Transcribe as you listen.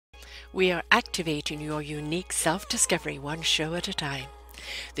We are activating your unique self-discovery one show at a time.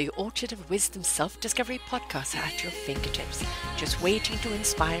 The Orchard of Wisdom Self-Discovery podcast at your fingertips, just waiting to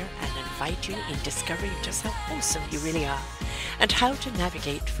inspire and invite you in discovering just how awesome you really are and how to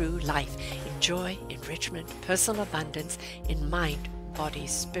navigate through life in joy, enrichment, personal abundance, in mind, body,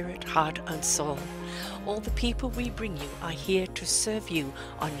 spirit, heart, and soul. All the people we bring you are here to serve you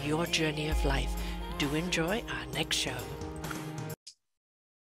on your journey of life. Do enjoy our next show.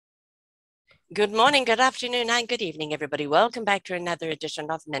 Good morning, good afternoon, and good evening, everybody. Welcome back to another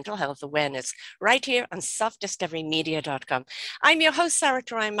edition of Mental Health Awareness, right here on selfdiscoverymedia.com. I'm your host, Sarah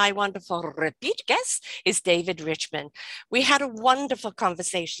Troy, and my wonderful repeat guest is David Richman. We had a wonderful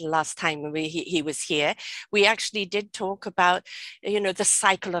conversation last time when he was here. We actually did talk about, the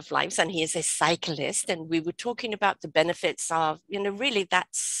cycle of life, and he is a cyclist, and we were talking about the benefits of, really that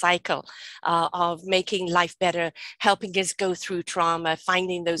cycle of making life better, helping us go through trauma,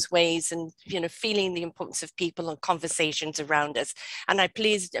 finding those ways, and, feeling the importance of people and conversations around us. And I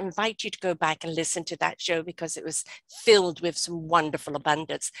please invite you to go back and listen to that show because it was filled with some wonderful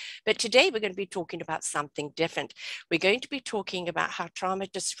abundance. But today we're going to be talking about something different. We're going to be talking about how trauma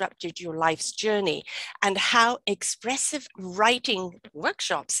disrupted your life's journey and how expressive writing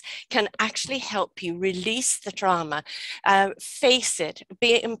workshops can actually help you release the trauma, face it,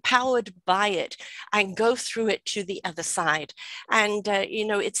 be empowered by it, and go through it to the other side. And,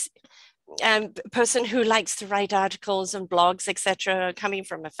 it's a person who likes to write articles and blogs, etc., coming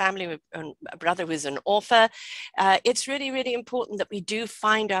from a family with a brother who's an author, it's really, really important that we do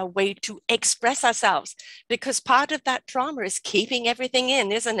find our way to express ourselves, because part of that trauma is keeping everything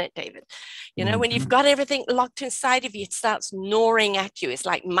in, isn't it, David? When you've got everything locked inside of you, it starts gnawing at you. It's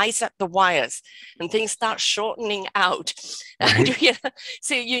like mice at the wires, and things start shortening out. Right. And,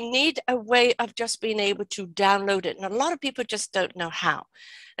 so you need a way of just being able to download it. And a lot of people just don't know how.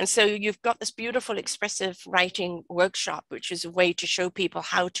 And so you've got this beautiful expressive writing workshop, which is a way to show people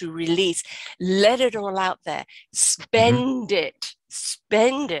how to release, let it all out there, spend it,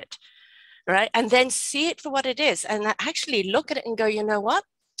 right? And then see it for what it is. And actually look at it and go, you know what?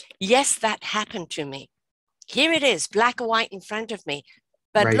 Yes, that happened to me. Here it is, black and white in front of me.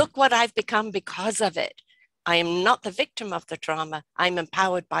 But right. Look what I've become because of it. I am not the victim of the trauma. I'm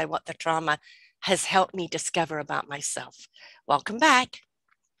empowered by what the trauma has helped me discover about myself. Welcome back.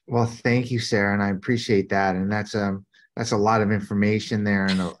 Well, thank you, Sarah, and I appreciate that. And that's a lot of information there,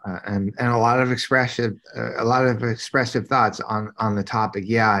 and a lot of expressive thoughts on the topic.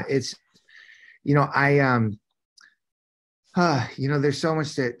 Yeah, it's there's so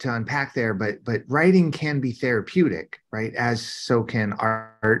much to unpack there, but writing can be therapeutic, right? As so can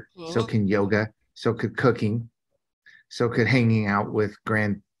art, so can yoga, so could cooking, so could hanging out with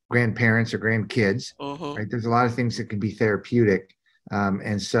grandparents or grandkids, right? There's a lot of things that can be therapeutic.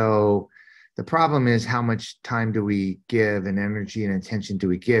 And so the problem is, how much time do we give and energy and attention do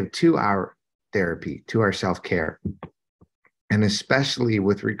we give to our therapy, to our self-care? And especially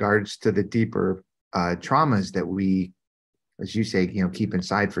with regards to the deeper traumas that we, as you say, keep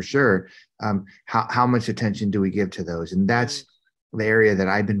inside for sure. How much attention do we give to those? And that's the area that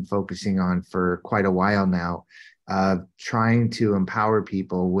I've been focusing on for quite a while now, trying to empower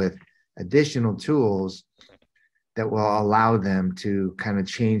people with additional tools that will allow them to kind of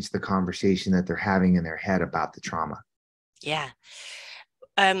change the conversation that they're having in their head about the trauma. Yeah.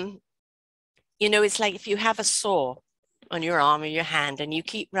 It's like if you have a sore on your arm or your hand and you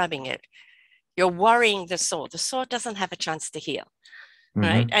keep rubbing it, you're worrying the sore. The sore doesn't have a chance to heal,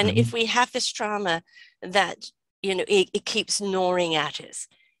 right? And if we have this trauma that, it keeps gnawing at us,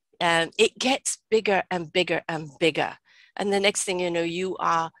 it gets bigger and bigger and bigger. And the next thing you know, you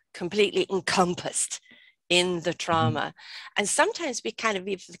are completely encompassed in the trauma. And sometimes we kind of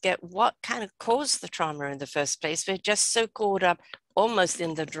even forget what kind of caused the trauma in the first place. We're just so caught up almost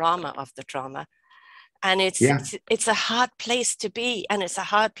in the drama of the trauma. And it's a hard place to be, and it's a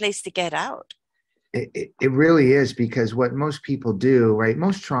hard place to get out. It really is, because what most people do, right?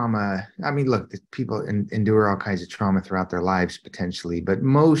 Most trauma, I mean, look, people endure all kinds of trauma throughout their lives potentially, but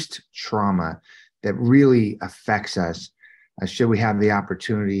most trauma that really affects us, should we have the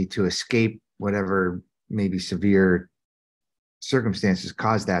opportunity to escape whatever maybe severe circumstances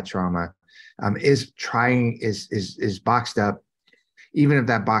cause that trauma, is boxed up, even if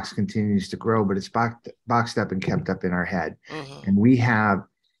that box continues to grow, but it's boxed up and kept up in our head. And we have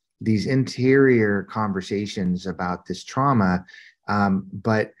these interior conversations about this trauma,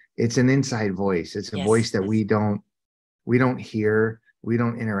 but it's an inside voice. It's a voice that we don't hear. We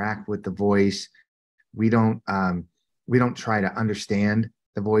don't interact with the voice. We don't try to understand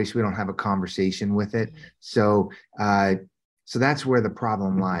the voice. We don't have a conversation with it. So So that's where the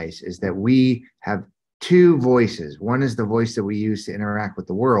problem lies, is that we have two voices. One is the voice that we use to interact with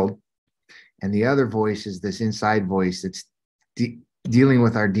the world, and the other voice is this inside voice that's dealing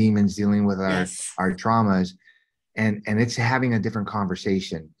with our demons, dealing with our traumas, and it's having a different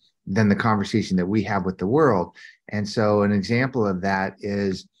conversation than the conversation that we have with the world. And so an example of that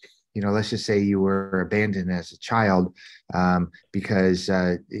is, let's just say you were abandoned as a child because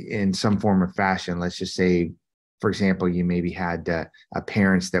in some form or fashion, let's just say, for example, you maybe had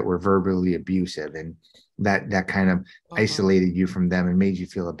parents that were verbally abusive, and that kind of isolated you from them and made you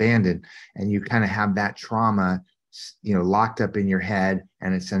feel abandoned. And you kind of have that trauma, locked up in your head,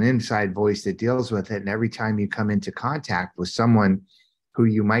 and it's an inside voice that deals with it. And every time you come into contact with someone who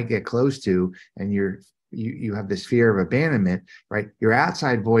you might get close to, and you have this fear of abandonment, right? Your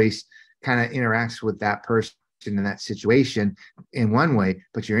outside voice kind of interacts with that person in that situation in one way,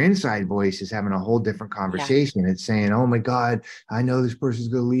 but your inside voice is having a whole different conversation. It's saying, oh my God, I know this person's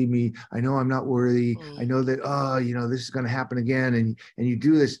going to leave me. I know I'm not worthy. I know that, this is going to happen again. And you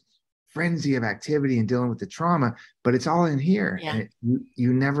do this frenzy of activity and dealing with the trauma, but it's all in here. And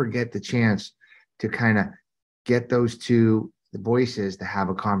you never get the chance to kind of get those two voices to have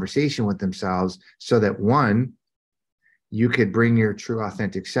a conversation with themselves, so that one, you could bring your true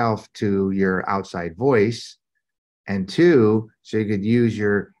authentic self to your outside voice, and two, so you could use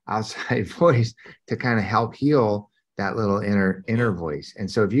your outside voice to kind of help heal that little inner voice. And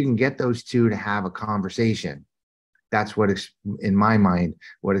so if you can get those two to have a conversation, that's what, in my mind,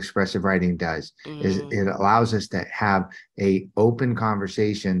 what expressive writing does, is it allows us to have a open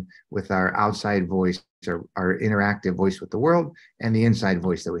conversation with our outside voice, or our interactive voice with the world, and the inside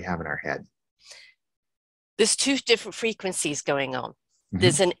voice that we have in our head. There's two different frequencies going on.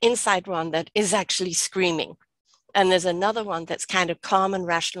 There's an inside one that is actually screaming, and there's another one that's kind of calm and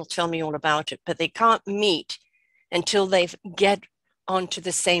rational, tell me all about it, but they can't meet until they get onto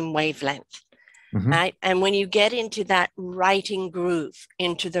the same wavelength. Right? And when you get into that writing groove,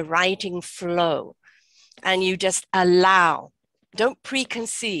 into the writing flow, and you just allow, don't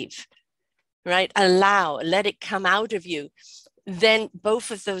preconceive, right? Allow, let it come out of you. Then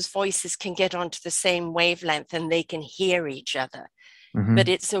both of those voices can get onto the same wavelength and they can hear each other. But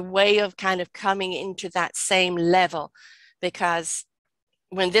it's a way of kind of coming into that same level, because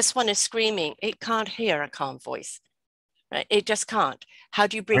when this one is screaming, it can't hear a calm voice, right? It just can't. How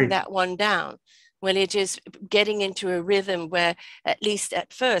do you bring that one down? When it is getting into a rhythm where, at least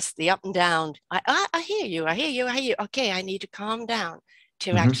at first, the up and down, I hear you, I hear you, I hear you. Okay, I need to calm down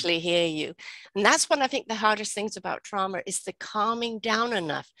to actually hear you. And that's one, I think, the hardest things about trauma is the calming down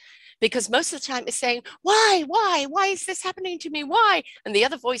enough. Because most of the time it's saying, why is this happening to me? Why? And the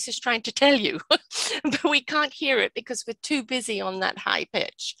other voice is trying to tell you, but we can't hear it because we're too busy on that high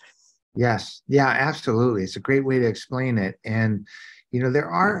pitch. Yes. Yeah, absolutely. It's a great way to explain it. And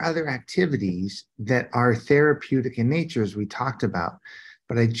there are other activities that are therapeutic in nature, as we talked about,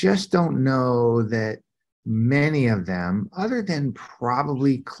 but I just don't know that many of them, other than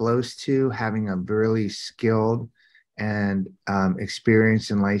probably close to having a really skilled and experienced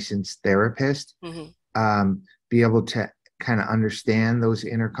and licensed therapist, be able to kind of understand those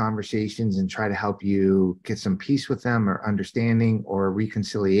inner conversations and try to help you get some peace with them, or understanding, or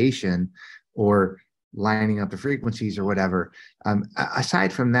reconciliation, or lining up the frequencies, or whatever.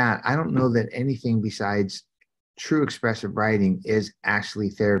 Aside from that, I don't know that anything besides true expressive writing is actually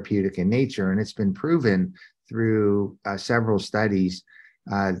therapeutic in nature. And it's been proven through several studies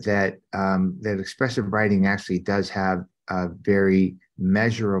that expressive writing actually does have very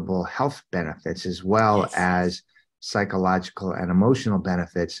measurable health benefits, as well as psychological and emotional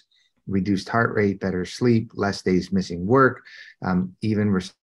benefits: reduced heart rate, better sleep, less days missing work, even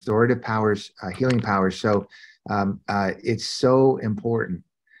restorative powers, healing powers. So it's so important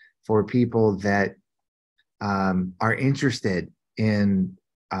for people that are interested in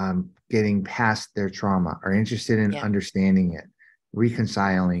getting past their trauma, are interested in understanding it,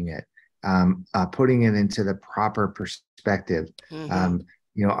 reconciling it, putting it into the proper perspective,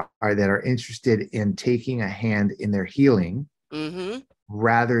 that are interested in taking a hand in their healing,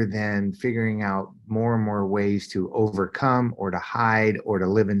 rather than figuring out more and more ways to overcome, or to hide, or to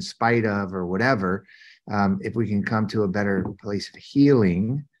live in spite of, or whatever. If we can come to a better place of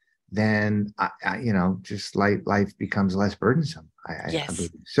healing, then just life becomes less burdensome. I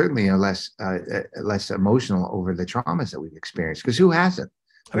believe. Certainly, less emotional over the traumas that we've experienced, because who hasn't?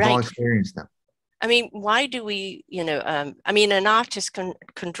 We've all experienced them. I mean, why do we, an artist can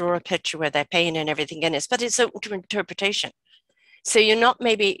draw a picture where they're pain and everything in it, but it's open to interpretation. So you're not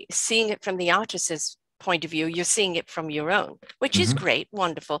maybe seeing it from the artist's point of view, you're seeing it from your own, which is great,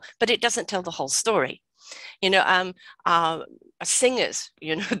 wonderful, but it doesn't tell the whole story. uh, singers,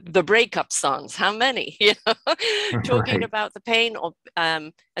 the breakup songs, how many, talking Right. about the pain. Or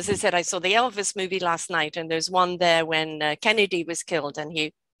as I said, I saw the Elvis movie last night, and there's one there when Kennedy was killed, and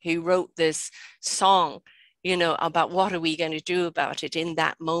he wrote this song, about what are we going to do about it in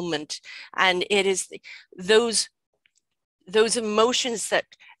that moment. And it is those emotions that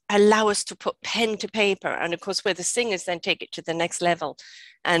allow us to put pen to paper. And of course, where the singers then take it to the next level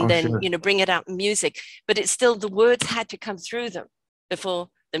and Oh, then, sure. bring it out in music. But it's still, the words had to come through them before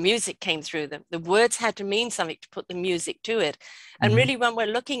the music came through them. The words had to mean something to put the music to it. And really, when we're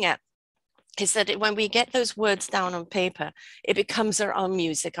looking at is that when we get those words down on paper, it becomes our own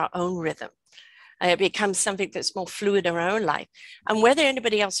music, our own rhythm. It becomes something that's more fluid in our own life. And whether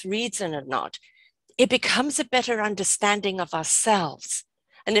anybody else reads it or not, it becomes a better understanding of ourselves.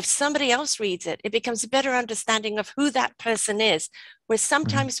 And if somebody else reads it, it becomes a better understanding of who that person is, where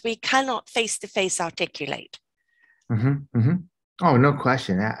sometimes we cannot face-to-face articulate. Oh, no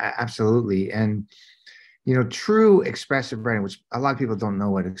question. Absolutely. And, true expressive writing, which a lot of people don't know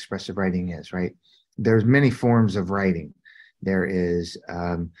what expressive writing is, right? There's many forms of writing. There is,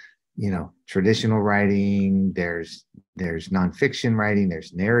 traditional writing, there's nonfiction writing,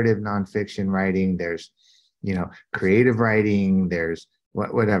 there's narrative nonfiction writing, there's, creative writing, there's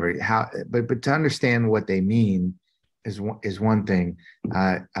whatever. But to understand what they mean is one thing.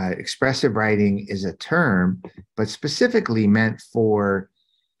 Expressive writing is a term, but specifically meant for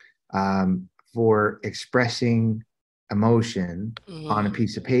expressing emotion on a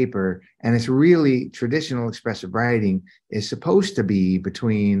piece of paper. And it's really, traditional expressive writing is supposed to be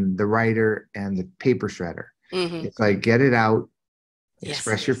between the writer and the paper shredder. It's like, get it out,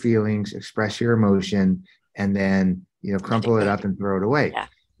 express your feelings, express your emotion, and then, crumple it up and throw it away. Yeah.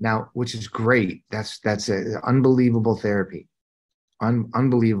 Now, which is great. That's an unbelievable therapy.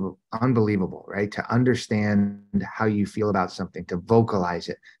 Unbelievable, right? To understand how you feel about something, to vocalize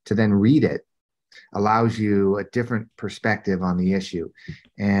it, to then read it, allows you a different perspective on the issue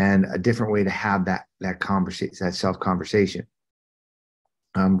and a different way to have that conversation, that self-conversation.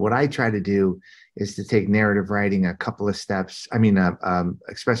 What I try to do is to take narrative writing a couple of steps,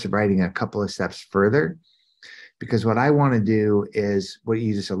 expressive writing a couple of steps further, because what I want to do is what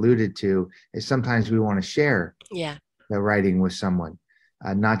you just alluded to, is sometimes we want to share the writing with someone.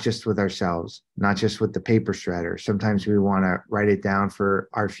 Not just with ourselves, not just with the paper shredder. Sometimes we want to write it down for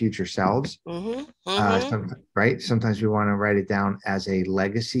our future selves, right? Sometimes we want to write it down as a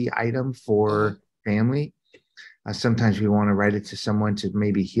legacy item for family. Sometimes we want to write it to someone to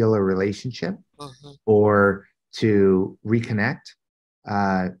maybe heal a relationship or to reconnect.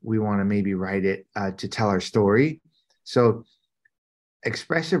 We want to maybe write it to tell our story. So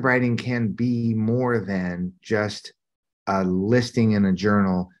expressive writing can be more than just a listing in a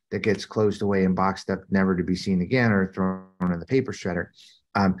journal that gets closed away and boxed up, never to be seen again, or thrown in the paper shredder.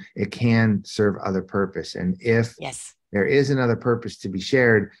 It can serve other purpose. And if there is another purpose to be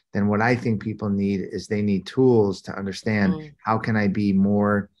shared, then what I think people need is they need tools to understand how can I be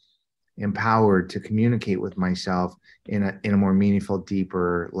more empowered to communicate with myself in a more meaningful,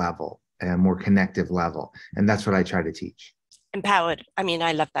 deeper level, a more connective level. And that's what I try to teach. Empowered.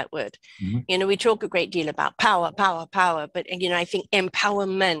 I love that word. We talk a great deal about power, but I think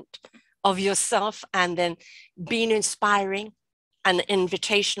empowerment of yourself and then being inspiring and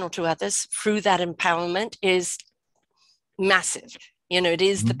invitational to others through that empowerment is massive. It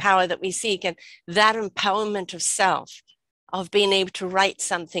is the power that we seek, and that empowerment of self, of being able to write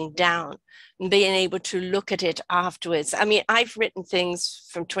something down and being able to look at it afterwards. I've written things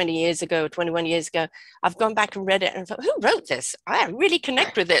from 20 years ago, 21 years ago. I've gone back and read it and thought, who wrote this? I really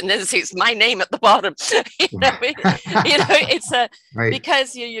connect with it. And then it's my name at the bottom. It's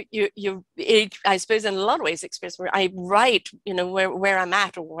because I suppose in a lot of ways, express where I write, where I'm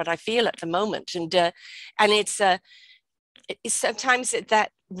at or what I feel at the moment. And it's sometimes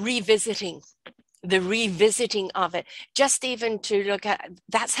that revisiting of it, just even to look at,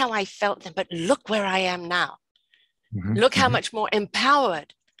 that's how I felt then, but look where I am now. Look how much more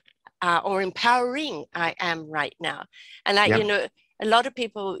empowered or empowering I am right now. And a lot of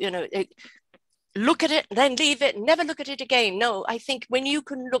people, look at it, then leave it, never look at it again. No, I think when you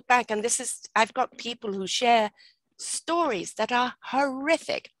can look back, and I've got people who share stories that are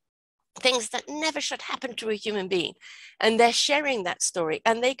horrific, things that never should happen to a human being. And they're sharing that story,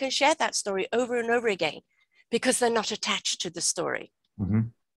 and they can share that story over and over again because they're not attached to the story,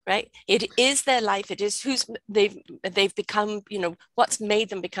 right? It is their life. It is they've become, what's made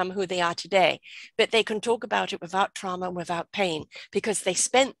them become who they are today. But they can talk about it without trauma, without pain, because they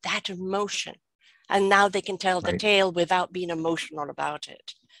spent that emotion. And now they can tell the tale without being emotional about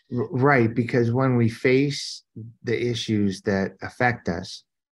it. Right, because when we face the issues that affect us,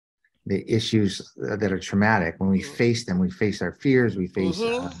 the issues that are traumatic, when we face them, we face our fears, we face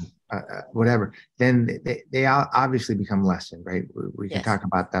whatever, then they obviously become lessened, right? We can Yes. talk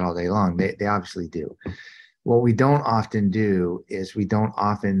about that all day long. They obviously do. What we don't often do is we don't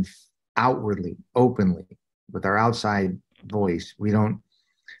often outwardly, openly, with our outside voice, we don't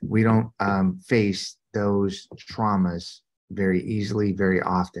face those traumas very easily, very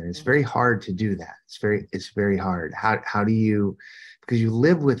often. It's very hard to do that. It's very hard. How do you, because you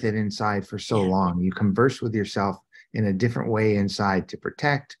live with it inside for so long, you converse with yourself in a different way inside to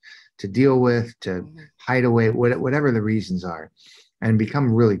protect, to deal with, to hide away, whatever the reasons are, and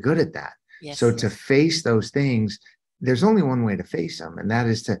become really good at that. So to face those things, there's only one way to face them, and that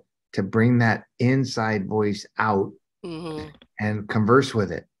is to bring that inside voice out and converse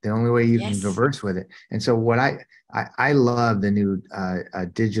with it. The only way you can converse with it. And so what I love the new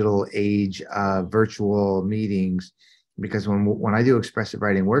digital age virtual meetings, because when I do expressive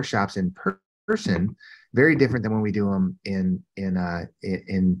writing workshops in person, very different than when we do them in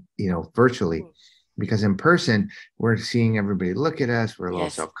virtually. Because in person, we're seeing everybody look at us. We're a little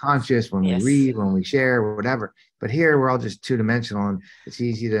self-conscious when we read, when we share, whatever. But here, we're all just two-dimensional, and it's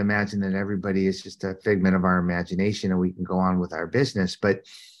easy to imagine that everybody is just a figment of our imagination, and we can go on with our business. But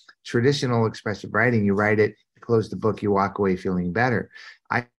traditional expressive writing, you write it, you close the book, you walk away feeling better.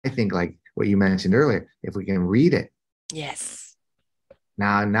 I think, like what you mentioned earlier, if we can read it,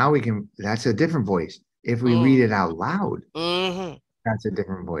 now we can. That's a different voice. If we read it out loud, that's a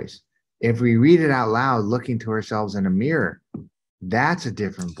different voice. If we read it out loud, looking to ourselves in a mirror, that's a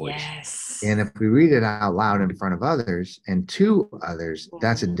different voice. And if we read it out loud in front of others and to others,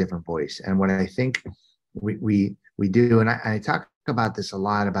 that's a different voice. And what I think we do, and I talk about this a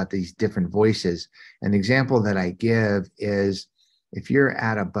lot, about these different voices. An example that I give is, if you're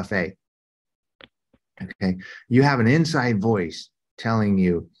at a buffet, okay, you have an inside voice telling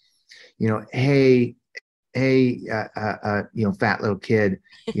you, hey, fat little kid,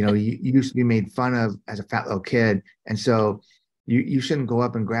 you used to be made fun of as a fat little kid. And so you shouldn't go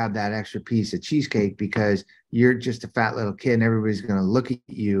up and grab that extra piece of cheesecake because you're just a fat little kid and everybody's going to look at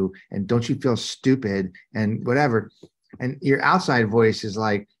you. And don't you feel stupid and whatever. And your outside voice is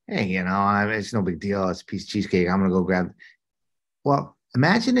like, hey, it's no big deal. It's a piece of cheesecake. I'm going to go grab it. Well,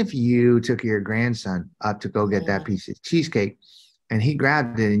 imagine if you took your grandson up to go get that piece of cheesecake, and he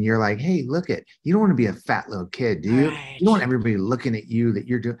grabbed it, and you're like, hey, look it. You don't want to be a fat little kid, do you? Right. You don't want everybody looking at you that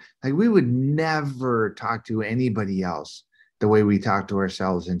you're doing. Like, we would never talk to anybody else the way we talk to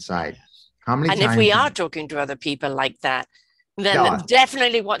ourselves inside. How many times? And if we are talking to other people like that, then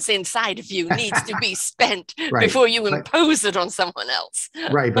definitely what's inside of you needs to be spent before you impose it on someone else.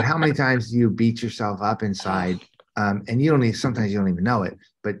 Right. But how many times do you beat yourself up inside? And sometimes you don't even know it,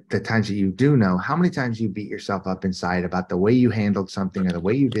 but the times that you do know, how many times you beat yourself up inside about the way you handled something, or the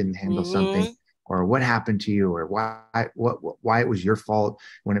way you didn't handle something, or what happened to you, or why it was your fault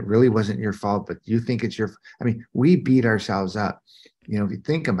when it really wasn't your fault, but you think it's your. I mean, we beat ourselves up. If you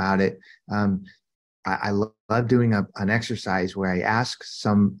think about it, I love doing an exercise where I ask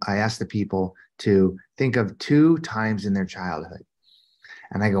the people to think of 2 times in their childhood,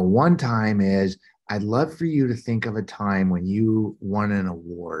 and I go, one time is, I'd love for you to think of a time when you won an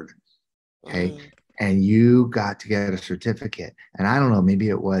award, okay? And you got to get a certificate. And I don't know, maybe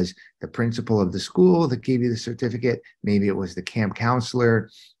it was the principal of the school that gave you the certificate. Maybe it was the camp counselor.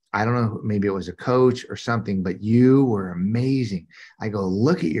 I don't know, maybe it was a coach or something, but you were amazing. I go,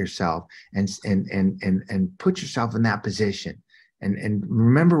 look at yourself and put yourself in that position and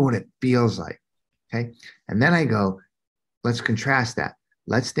remember what it feels like, okay? And then I go, let's contrast that.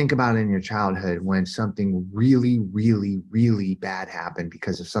 Let's think about in your childhood when something really, really, really bad happened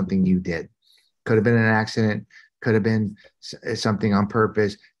because of something you did. Could have been an accident, could have been something on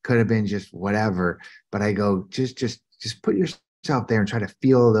purpose, could have been just whatever. But I go, just put yourself there and try to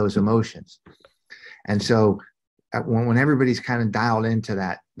feel those emotions. And so when everybody's kind of dialed into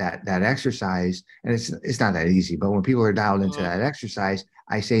that exercise, and it's not that easy, but when people are dialed into that exercise,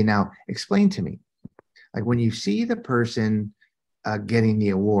 I say, now explain to me, like, when you see the person getting the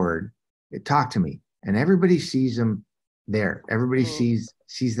award, talk to me. And everybody sees them there. Everybody sees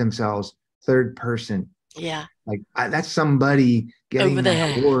themselves third person. Yeah. Like, that's somebody getting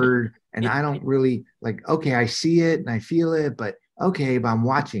the award. And I don't really, like, okay, I see it and I feel it, but okay, but I'm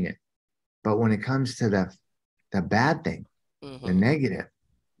watching it. But when it comes to the bad thing, the negative,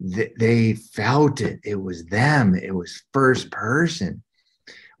 they felt it. It was them. It was first person.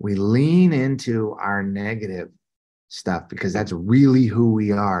 We lean into our negative stuff because that's really who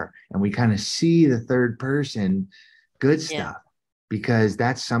we are, and we kind of see the third person good stuff, because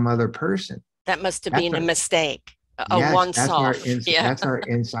that's some other person. That must have That's been a mistake, a yes, once-off. Yeah. that's our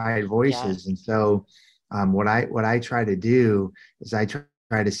inside Yeah. voices. And so what I try to do is I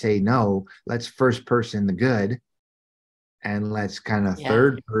try to say, no, let's first person the good and let's kind of Yeah.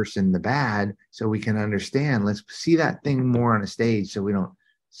 third person the bad, so we can understand. Let's see that thing more on a stage, so we don't,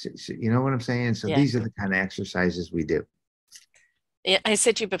 you know what I'm saying? So Yeah. these are the kind of exercises we do. Yeah, I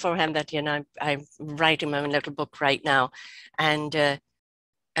said to you beforehand that, you know, I'm writing my own little book right now, and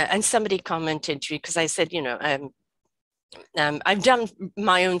somebody commented to me because I said, you know, I've done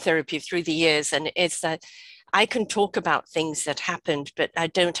my own therapy through the years, and it's that I can talk about things that happened, but I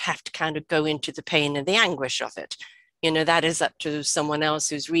don't have to kind of go into the pain and the anguish of it. You know, that is up to someone else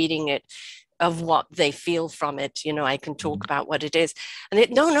who's reading it, of what they feel from it. You know, I can talk about what it is.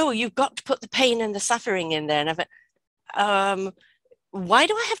 And no, you've got to put the pain and the suffering in there. And I thought, why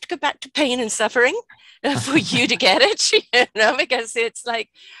do I have to go back to pain and suffering for you to get it? You know, because it's like,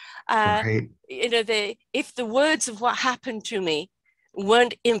 Right. you know, if the words of what happened to me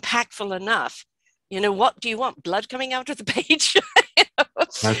weren't impactful enough, you know, what do you want? Blood coming out of the page? You know?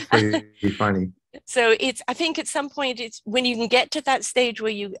 That's pretty funny. So I think at some point, it's when you can get to that stage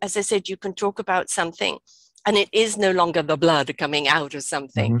where you, as I said, you can talk about something and it is no longer the blood coming out of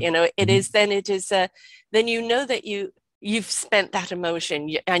something, Mm-hmm. you know, Mm-hmm. then you know that you've spent that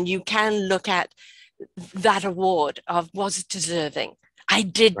emotion, and you can look at that award of, was it deserving? I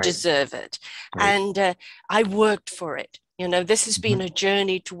did Right. deserve it. Right. And I worked for it. You know, this has been Mm-hmm. a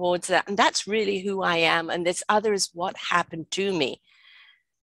journey towards that. And that's really who I am. And this other is what happened to me.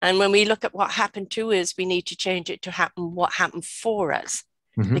 And when we look at what happened to us, we need to change it to what happened for us,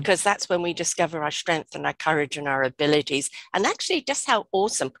 Mm-hmm. because that's when we discover our strength and our courage and our abilities. And actually, just how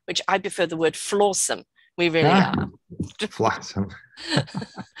awesome, which I prefer the word flawsome, we really are. Flawsome.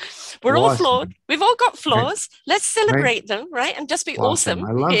 We're all Flawsome. flawed. We've all got Right. flaws. Let's celebrate them, right? And just be Flawsome. awesome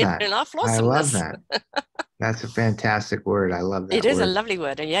I love that. in our I love flawsomeness. that. That's a fantastic word. I love that It is a word. lovely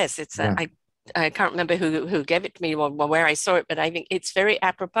word. And yes, it's Yeah. I can't remember who gave it to me or where I saw it, but I think it's very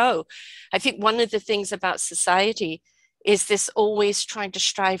apropos. I think one of the things about society is this always trying to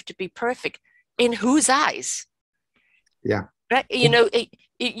strive to be perfect. In whose eyes? Yeah. Right? You know,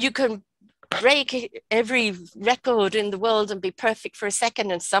 you can break every record in the world and be perfect for a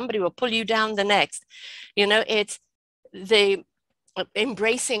second, and somebody will pull you down the next. You know, it's the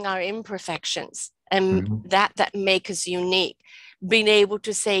embracing our imperfections and Mm-hmm. that make us unique. Being able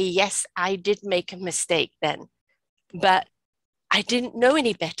to say, yes, I did make a mistake then, but I didn't know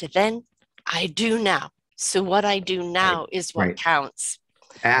any better then. I do now. So what I do now Right. is what Right. counts.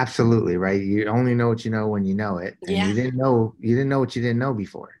 Absolutely. Right. You only know what you know when you know it. And Yeah. you didn't know what you didn't know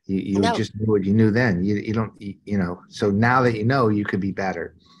before. You No. just knew what you knew then. You don't, you know, so now that you know, you could be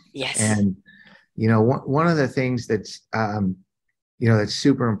better. Yes. And, you know, one of the things that's, you know, that's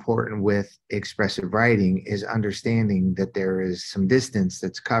super important with expressive writing is understanding that there is some distance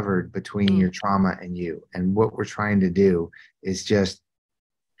that's covered between your trauma and you. And what we're trying to do is just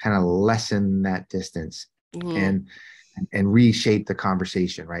kind of lessen that distance and reshape the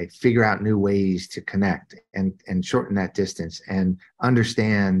conversation, right? Figure out new ways to connect and shorten that distance and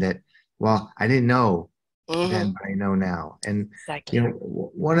understand that, well, I didn't know then, but I know now. And exactly. you know,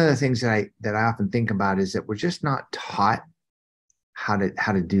 one of the things that I often think about is that we're just not taught how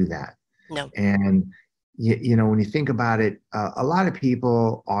to do that. No. And you know, when you think about it, a lot of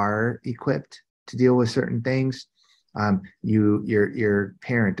people are equipped to deal with certain things. Your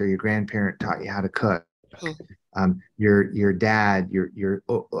parent or your grandparent taught you how to cook. Your dad, your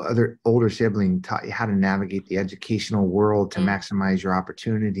other older sibling taught you how to navigate the educational world to maximize your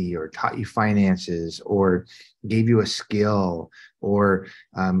opportunity, or taught you finances, or gave you a skill, or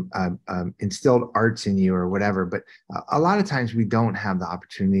instilled arts in you, or whatever. But a lot of times we don't have the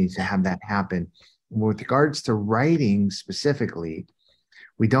opportunity to have that happen. With regards to writing specifically,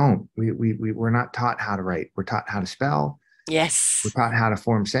 we don't. We're not taught how to write. We're taught how to spell. Yes. We're taught how to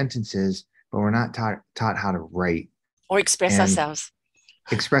form sentences, but we're not taught how to write or express ourselves.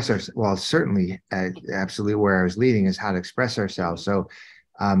 Express ourselves. Well, certainly, absolutely. Where I was leading is how to express ourselves. So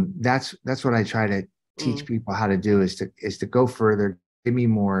that's what I try to teach people how to do, is to go further, give me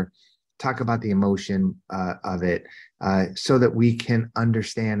more, talk about the emotion of it, so that we can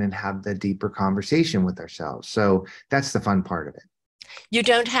understand and have the deeper conversation with ourselves. So that's the fun part of it. You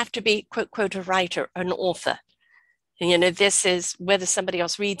don't have to be, quote, a writer, an author. You know, this is, whether somebody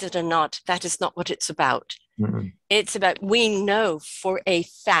else reads it or not, that is not what it's about. Mm-hmm. It's about, we know for a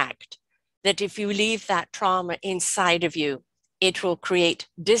fact that if you leave that trauma inside of you, it will create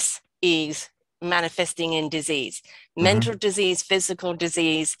dis-ease manifesting in disease, mental disease, physical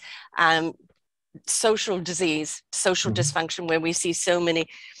disease, social disease, social Mhm. dysfunction, where we see so many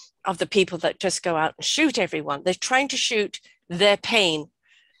of the people that just go out and shoot everyone. They're trying to shoot their pain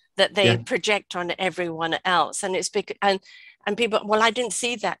that they Yeah. project on everyone else. And it's because, and people, well, I didn't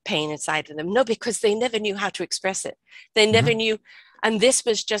see that pain inside of them. No, because they never knew how to express it. They never Mhm. knew. And this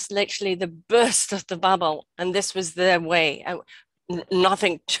was just literally the burst of the bubble. And this was their way.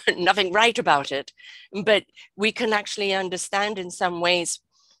 Nothing, nothing right about it. But we can actually understand in some ways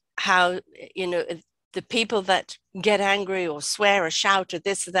how, you know, the people that get angry or swear or shout or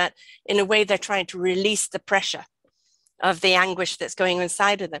this or that, in a way, they're trying to release the pressure of the anguish that's going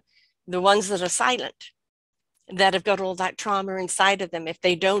inside of them. The ones that are silent, that have got all that trauma inside of them, if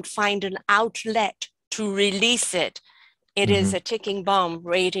they don't find an outlet to release it, it is Mhm. a ticking bomb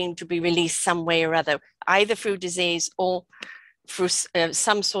waiting to be released some way or other, either through disease or through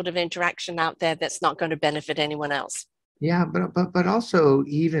some sort of interaction out there that's not going to benefit anyone else. Yeah, but also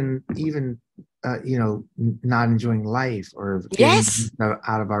even you know, not enjoying life or getting Yes,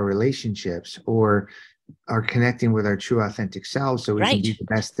 out of our relationships or are connecting with our true authentic selves so we can be right. the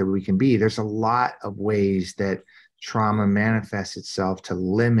best that we can be. There's a lot of ways that trauma manifests itself to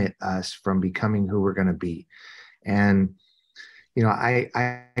limit us from becoming who we're going to be. And you know,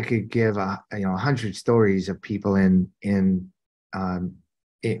 I could give you know 100 stories of people um,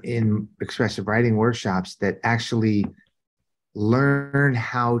 in expressive writing workshops that actually learn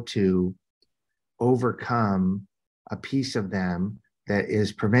how to overcome a piece of them that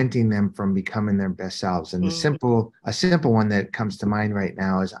is preventing them from becoming their best selves. And a simple one that comes to mind right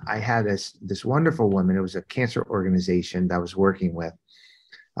now is I had this wonderful woman. It was a cancer organization that I was working with,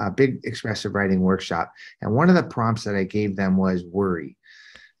 a big expressive writing workshop. And one of the prompts that I gave them was worry.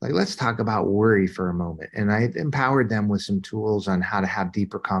 Like, let's talk about worry for a moment. And I empowered them with some tools on how to have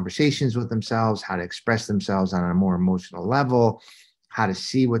deeper conversations with themselves, how to express themselves on a more emotional level, how to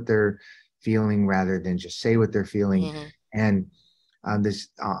see what they're feeling rather than just say what they're feeling. Mm-hmm. And this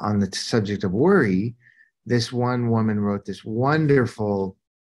on the subject of worry, this one woman wrote this wonderful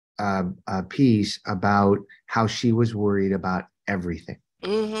piece about how she was worried about everything,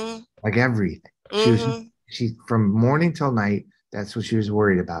 Mm-hmm. like everything. Mm-hmm. She from morning till night. That's what she was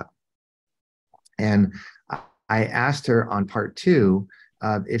worried about. And I asked her on part two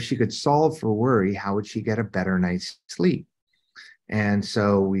if she could solve for worry, how would she get a better night's sleep? And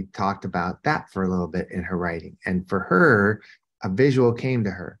so we talked about that for a little bit in her writing. And for her, a visual came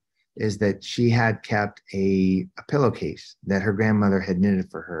to her is that she had kept a pillowcase that her grandmother had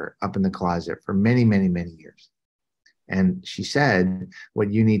knitted for her up in the closet for many, many, many years. And she said, what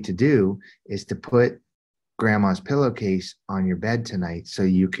you need to do is to put grandma's pillowcase on your bed tonight so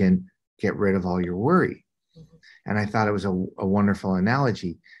you can get rid of all your worry. And I thought it was a wonderful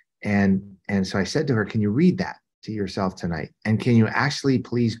analogy. And so I said to her, can you read that to yourself tonight? And can you actually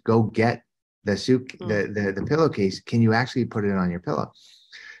please go get the pillowcase? Can you actually put it on your pillow?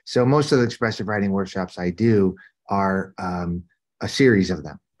 So most of the expressive writing workshops I do are a series of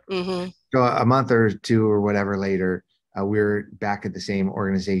them. Mm-hmm. So a month or two or whatever later, we're back at the same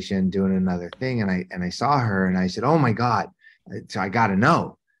organization doing another thing, and I saw her, and I said, "Oh my God!" So I got to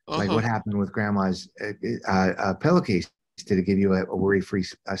know, like, what happened with Grandma's pillowcase? Did it give you a worry-free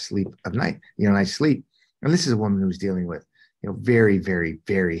sleep of night, night's sleep? And this is a woman who's dealing with, very, very,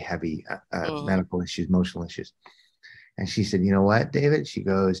 very heavy medical issues, emotional issues. And she said, "You know what, David?" She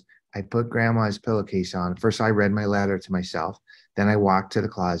goes, "I put Grandma's pillowcase on. First, I read my letter to myself. Then I walked to the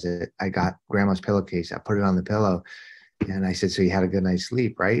closet. I got Grandma's pillowcase. I put it on the pillow." And I said, "So you had a good night's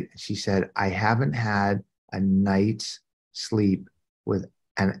sleep, right?" And she said, "I haven't had a night's sleep with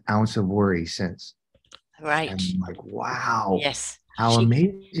an ounce of worry since." Right. And I'm like, wow, Yes. how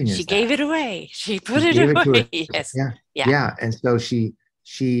amazing She is that? gave it away. She put She it gave it to away. her. Yes. Yeah. Yeah. Yeah. And so she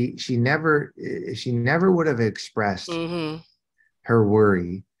never would have expressed Mm-hmm. her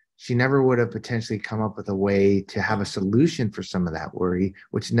worry. She never would have potentially come up with a way to have a solution for some of that worry,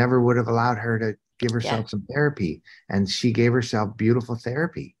 which never would have allowed her to give Yeah. herself some therapy. And she gave herself beautiful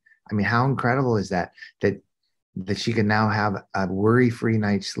therapy. I mean, how incredible is that? That she can now have a worry-free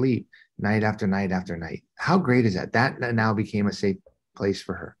night's sleep night after night after night. How great is that? That now became a safe place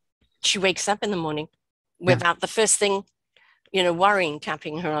for her. She wakes up in the morning Yeah. without the first thing, worrying,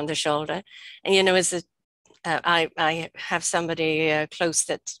 tapping her on the shoulder. And, as I have somebody close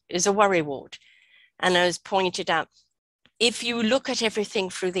that is a worry ward. And I was pointed out, if you look at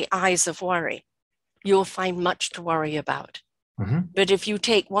everything through the eyes of worry, you'll find much to worry about. Mm-hmm. But if you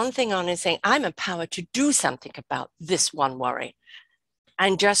take one thing on and say, I'm empowered to do something about this one worry,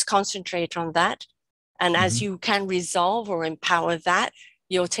 and just concentrate on that, and as Mm-hmm. you can resolve or empower that,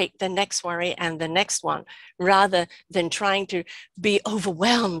 you'll take the next worry and the next one, rather than trying to be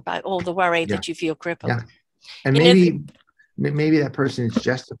overwhelmed by all the worry that you feel crippled. Yeah. And maybe that person is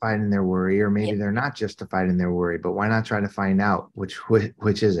justified in their worry, or maybe they're not justified in their worry, but why not try to find out which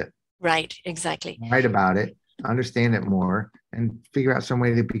is it? Right, exactly. Write about it, understand it more, and figure out some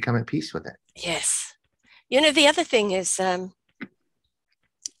way to become at peace with it. Yes. The other thing is a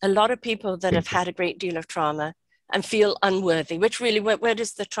lot of people that have had a great deal of trauma and feel unworthy, which really, where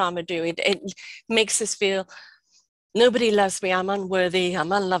does the trauma do? It makes us feel, nobody loves me, I'm unworthy,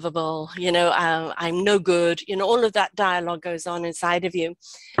 I'm unlovable, I'm no good. All of that dialogue goes on inside of you.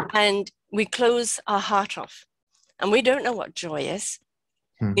 And we close our heart off, and we don't know what joy is.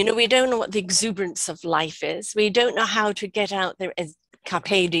 We don't know what the exuberance of life is. We don't know how to get out there as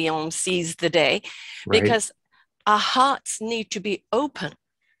carpe diem, seize the day, because our hearts need to be open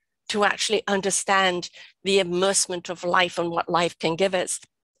to actually understand the immersement of life and what life can give us.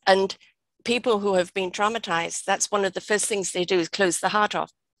 And people who have been traumatized, that's one of the first things they do, is close the heart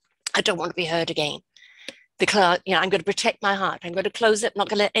off. I don't want to be hurt again. I'm going to protect my heart. I'm going to close it, not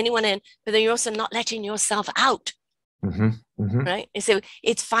going to let anyone in, but then you're also not letting yourself out. Right? So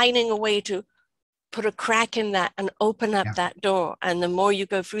it's finding a way to put a crack in that and open up that door. And the more you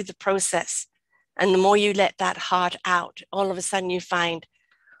go through the process and the more you let that heart out, all of a sudden you find,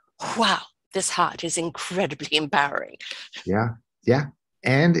 wow, this heart is incredibly empowering. Yeah. Yeah.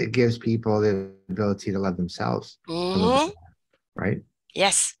 And it gives people the ability to love themselves. Right?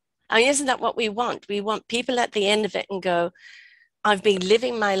 Yes. I mean, isn't that what we want? We want people at the end of it and go, I've been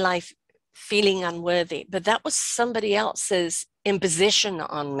living my life feeling unworthy, but that was somebody else's imposition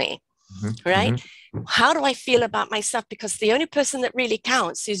on me, right? How do I feel about myself? Because the only person that really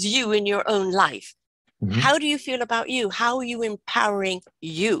counts is you in your own life. How do you feel about you? How are you empowering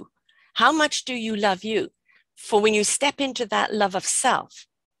you? How much do you love you? For when you step into that love of self,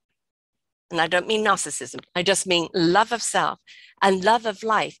 and I don't mean narcissism, I just mean love of self and love of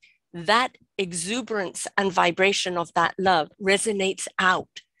life, that exuberance and vibration of that love resonates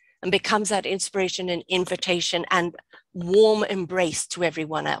out and becomes that inspiration and invitation and warm embrace to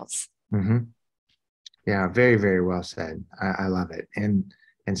everyone else. Yeah, very, very well said. I love it. And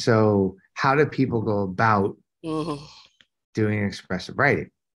so how do people go about doing expressive writing?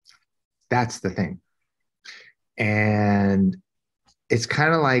 That's the thing. And it's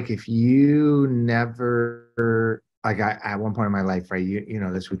kind of like, if you never, like at one point in my life, right,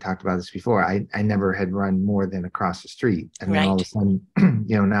 we talked about this before, I never had run more than across the street. And then all of a sudden,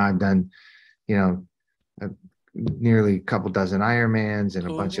 now I've done, nearly a couple dozen Ironmans and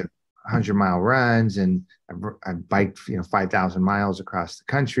a bunch of 100-mile runs. And I biked, 5,000 miles across the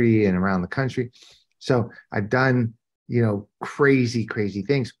country and around the country. So I've done, crazy, crazy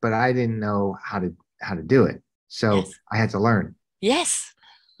things, but I didn't know how to do it. So I had to learn. Yes.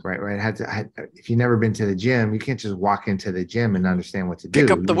 Right. If you've never been to the gym, you can't just walk into the gym and understand what to do.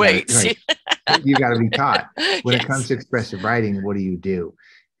 Pick up the weights. You got to be taught. When it comes to expressive writing, what do you do?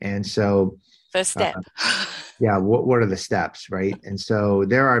 And so first step. What are the steps? Right. And so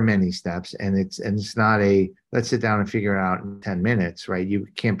there are many steps, and it's not let's sit down and figure it out in 10 minutes. Right. You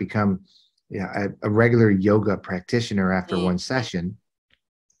can't become a regular yoga practitioner after one session.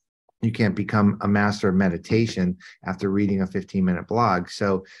 You can't become a master of meditation after reading a 15-minute blog.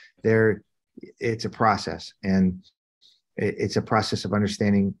 So it's a process, and it's a process of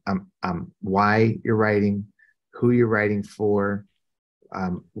understanding why you're writing, who you're writing for,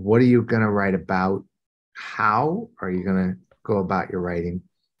 what are you going to write about, how are you going to go about your writing,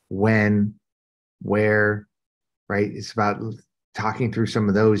 when, where, right? It's about talking through some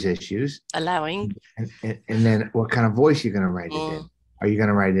of those issues. Allowing. And then what kind of voice you're going to write it in. Are you going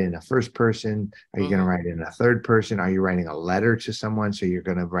to write it in a first person? Are you going to write it in a third person? Are you writing a letter to someone? So you're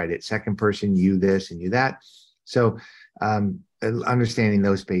going to write it second person, you this and you that. So understanding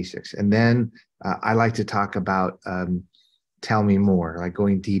those basics. And then I like to talk about tell me more, like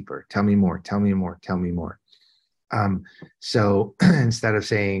going deeper. Tell me more, tell me more, tell me more. So instead of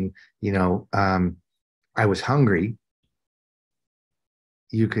saying, I was hungry,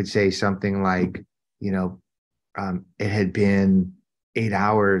 you could say something like, it had been 8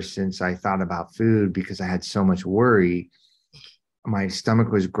 hours since I thought about food because I had so much worry. My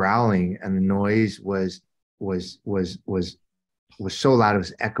stomach was growling, and the noise was so loud it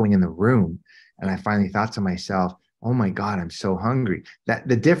was echoing in the room. And I finally thought to myself, oh my God, I'm so hungry. That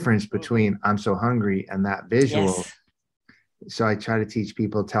the difference between I'm so hungry and that visual. Yes. So I try to teach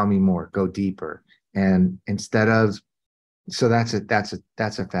people, tell me more, go deeper. And instead of, so that's a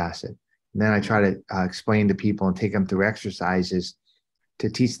facet. And then I try to explain to people and take them through exercises to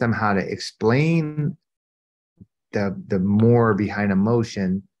teach them how to explain the more behind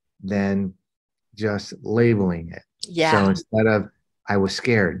emotion than just labeling it. Yeah. So instead of I was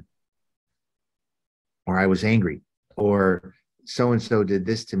scared, or I was angry, or so and so did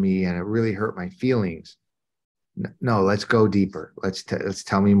this to me and it really hurt my feelings. No, let's go deeper. Let's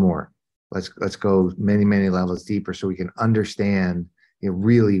tell me more. Let's go many levels deeper so we can understand,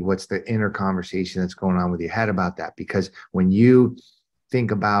 really what's the inner conversation that's going on with your head about that. Because when you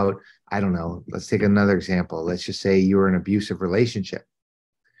think about, I don't know, let's take another example. Let's just say you're in an abusive relationship.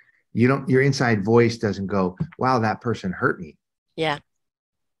 Your inside voice doesn't go, wow, that person hurt me. Yeah.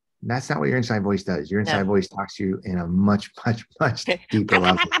 That's not what your inside voice does. Your inside voice talks to you in a much deeper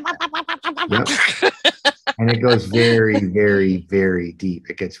level. Yep. And it goes very deep.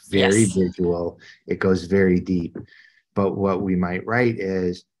 It gets very visual. It goes very deep. But what we might write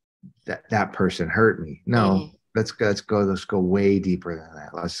is that person hurt me. No, let's go way deeper than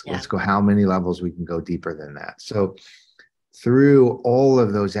that. Let's go how many levels we can go deeper than that. So through all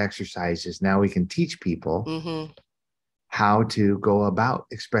of those exercises, now we can teach people how to go about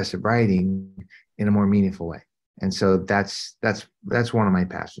expressive writing in a more meaningful way. And so that's one of my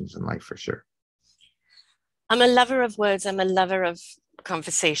passions in life, for sure. I'm a lover of words. I'm a lover of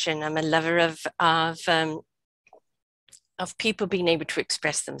conversation. I'm a lover of people being able to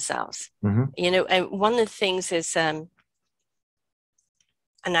express themselves. And one of the things is, and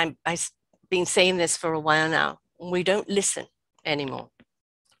I've been saying this for a while now, we don't listen anymore.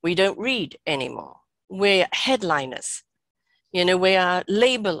 We don't read anymore. We're headliners. We are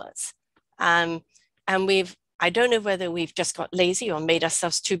labelers. And I don't know whether we've just got lazy or made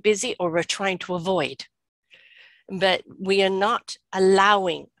ourselves too busy, or we're trying to avoid. But we are not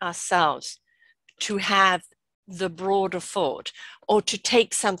allowing ourselves to have the broader thought, or to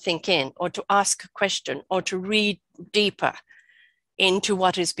take something in, or to ask a question, or to read deeper into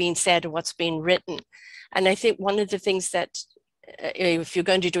what is being said or what's being written. And I think one of the things that, if you're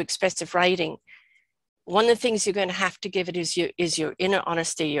going to do expressive writing, one of the things you're going to have to give it is your inner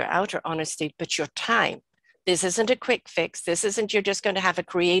honesty, your outer honesty, but your time. This isn't a quick fix. This isn't you're just going to have a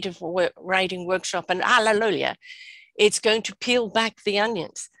creative writing workshop and hallelujah. It's going to peel back the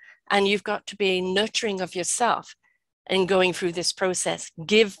onions, and you've got to be nurturing of yourself and going through this process.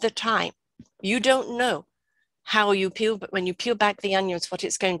 Give the time. You don't know how you peel, but when you peel back the onions, what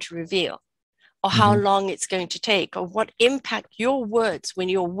it's going to reveal, or how long it's going to take, or what impact your words, when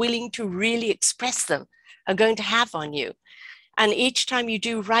you're willing to really express them, are going to have on you. And each time you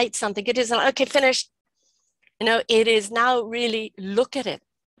do write something, it isn't like, okay, finished. It is now really look at it.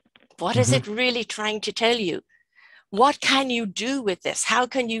 What is it really trying to tell you? What can you do with this? How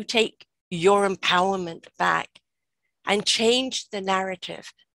can you take your empowerment back and change the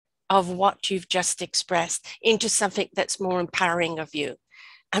narrative of what you've just expressed into something that's more empowering of you?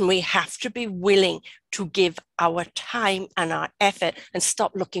 And we have to be willing to give our time and our effort and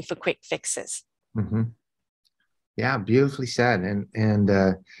stop looking for quick fixes. Yeah, beautifully said.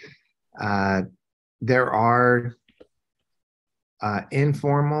 And there are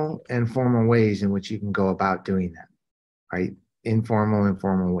informal and formal ways in which you can go about doing that, right? Informal and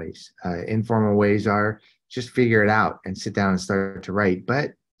formal ways. Informal ways are just figure it out and sit down and start to write.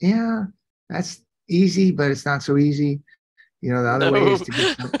 But yeah, that's easy, but it's not so easy. The other way is to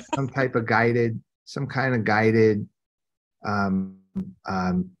get some kind of guided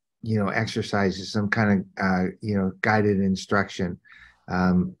exercises, some kind of guided instruction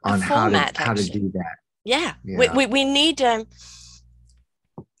on how to do that. Yeah. We need an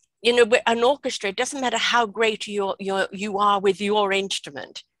orchestra. It doesn't matter how great you are with your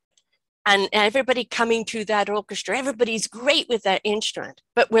instrument, and everybody coming to that orchestra, everybody's great with their instrument,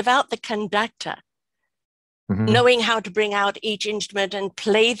 but without the conductor knowing how to bring out each instrument and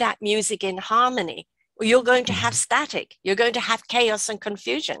play that music in harmony, you're going to have static. You're going to have chaos and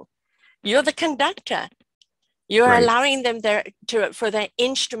confusion. You're the conductor. You're allowing them for their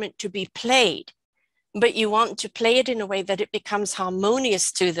instrument to be played, but you want to play it in a way that it becomes harmonious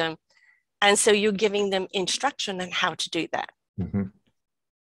to them. And so you're giving them instruction on how to do that.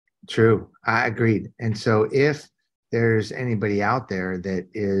 True. I agreed. And so if there's anybody out there that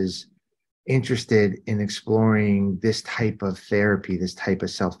is interested in exploring this type of therapy, this type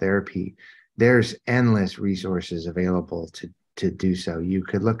of self-therapy, there's endless resources available to do so. You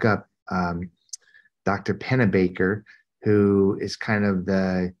could look up Dr. Pennebaker, who is kind of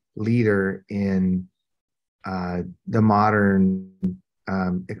the leader in the modern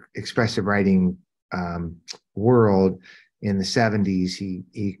expressive writing world. In the 70s, he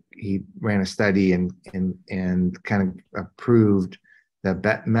ran a study and kind of approved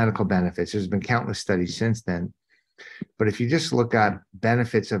the medical benefits. There's been countless studies since then. But if you just look at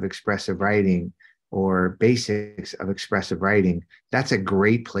benefits of expressive writing, or basics of expressive writing, that's a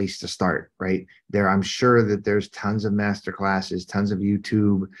great place to start, right? I'm sure that there's tons of master classes, tons of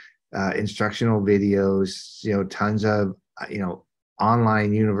YouTube instructional videos, tons of,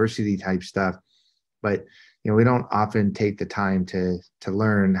 online university type stuff. But, we don't often take the time to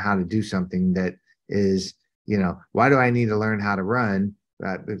learn how to do something that is, why do I need to learn how to run?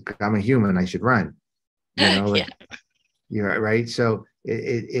 I'm a human, I should run, Yeah. you're right. So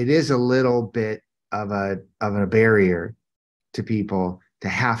it is a little bit of a barrier to people to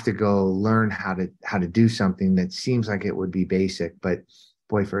have to go learn how to do something that seems like it would be basic. But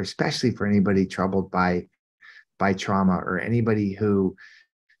boy, especially for anybody troubled by trauma, or anybody who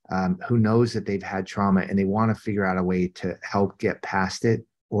knows that they've had trauma and they want to figure out a way to help get past it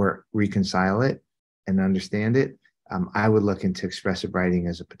or reconcile it and understand it, I would look into expressive writing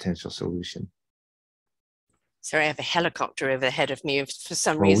as a potential solution. Sorry, I have a helicopter overhead of me for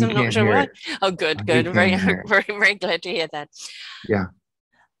some reason. I'm not sure why. Oh, good. Very, very, very glad to hear that. Yeah.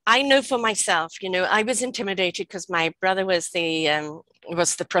 I know for myself, I was intimidated because my brother was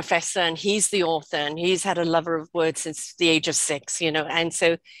the professor, and he's the author, and he's had a lover of words since the age of 6, and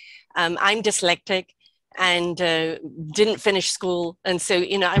so I'm dyslexic and didn't finish school. And so,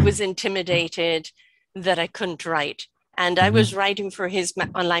 I was intimidated that I couldn't write. And I was writing for his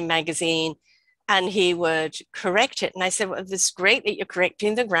online magazine, and he would correct it. And I said, well, it's great that you're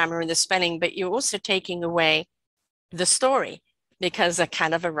correcting the grammar and the spelling, but you're also taking away the story, because I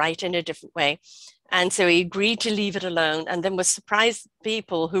kind of write in a different way. And so he agreed to leave it alone, and then was surprised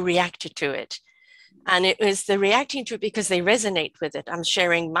people who reacted to it. And it was the reacting to it because they resonate with it. I'm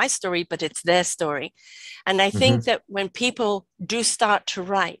sharing my story, but it's their story. And I think that when people do start to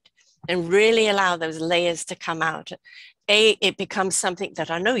write and really allow those layers to come out, it becomes something that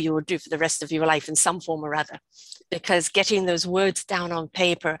I know you will do for the rest of your life in some form or other, because getting those words down on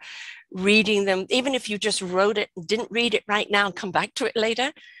paper, reading them, even if you just wrote it, didn't read it right now and come back to it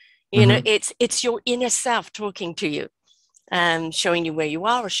later, it's your inner self talking to you, showing you where you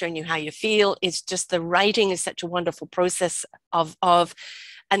are or showing you how you feel. It's just the writing is such a wonderful process of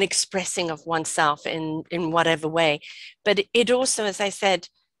an expressing of oneself in whatever way. But it also, as I said,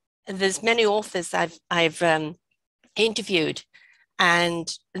 there's many authors I've interviewed,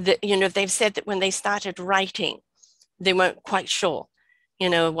 and they've said that when they started writing, they weren't quite sure,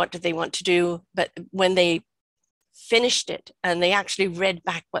 what did they want to do? But when they finished it and they actually read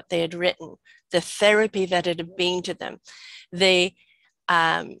back what they had written, the therapy that it had been to them, the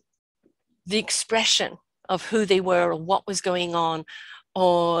expression of who they were or what was going on,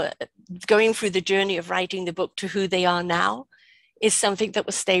 or going through the journey of writing the book to who they are now, is something that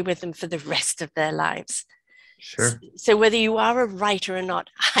will stay with them for the rest of their lives. Sure. So whether you are a writer or not,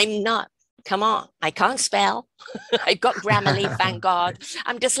 I'm not. Come on, I can't spell. I've got Grammarly, thank God.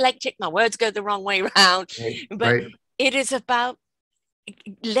 I'm dyslexic. My words go the wrong way around. But it is about,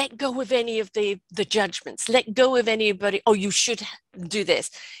 let go of any of the judgments. Let go of anybody. Oh, you should do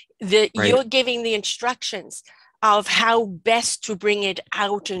this. You're giving the instructions of how best to bring it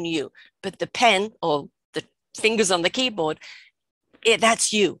out in you. But the pen or the fingers on the keyboard,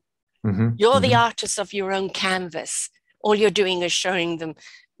 that's you. You're the artist of your own canvas. All you're doing is showing them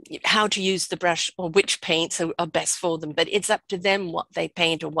how to use the brush or which paints are best for them. But it's up to them what they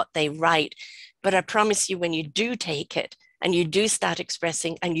paint or what they write. But I promise you, when you do take it and you do start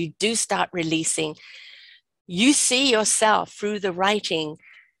expressing and you do start releasing, you see yourself through the writing.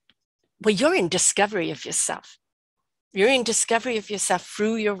 Well, you're in discovery of yourself. You're in discovery of yourself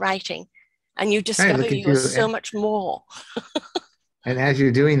through your writing, and you discover you're so much more. And as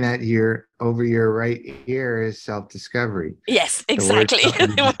you're doing that, over your right ear is self-discovery. Yes, exactly.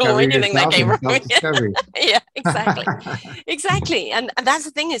 Where do you think that came from? Yeah, exactly. Exactly. And that's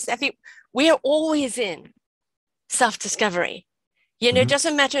the thing is, I think we are always in self-discovery. It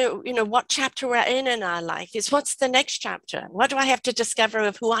doesn't matter, what chapter we're in our life. It's what's the next chapter? What do I have to discover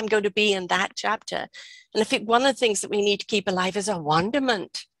of who I'm going to be in that chapter? And I think one of the things that we need to keep alive is our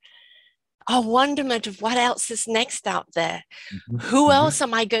wonderment of what else is next out there. Who else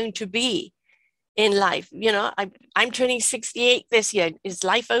am I going to be in life? I'm turning 68 this year. Is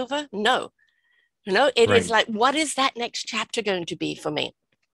life over? No. It is like, what is that next chapter going to be for me?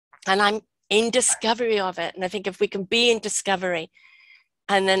 And I'm in discovery of it. And I think if we can be in discovery,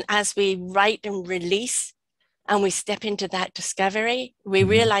 and then as we write and release and we step into that discovery, we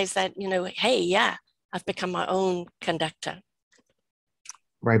realize that, hey, yeah, I've become my own conductor.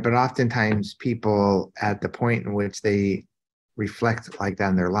 Right. But oftentimes people at the point in which they reflect like that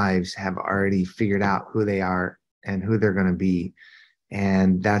in their lives have already figured out who they are and who they're going to be.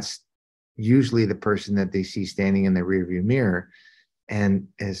 And that's usually the person that they see standing in the rearview mirror. and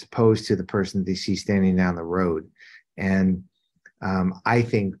as opposed to the person they see standing down the road. And I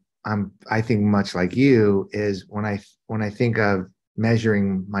think much like you is when I think of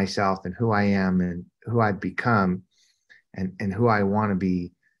measuring myself and who I am and who I've become and who I want to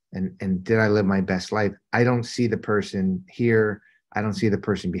be and did I live my best life? I don't see the person here. I don't see the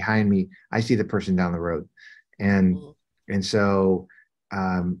person behind me. I see the person down the road. And so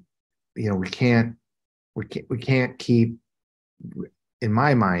we can't keep, in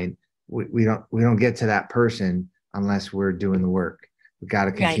my mind, we don't get to that person unless we're doing the work. We got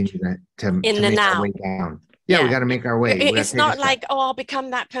to continue to make our way down. Yeah, we got to make our way. It's not like, oh, I'll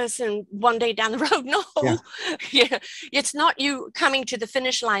become that person one day down the road. No, it's not you coming to the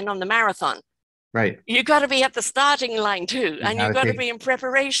finish line on the marathon. Right. You got to be at the starting line too, and you got to be in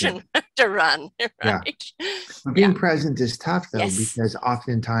preparation to run. Right. Yeah. But being present is tough though, because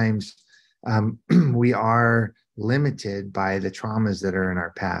oftentimes we are limited by the traumas that are in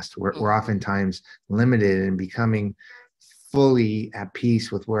our past. We're oftentimes limited in becoming fully at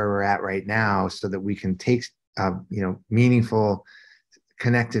peace with where we're at right now, so that we can take meaningful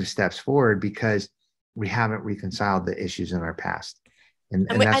connective steps forward, because we haven't reconciled the issues in our past. And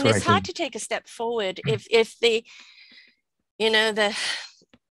it's hard to take a step forward if the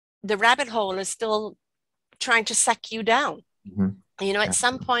rabbit hole is still trying to suck you down. Mm-hmm. At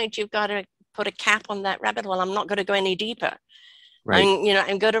some point you've got to put a cap on that rabbit hole. I'm not going to go any deeper. Right.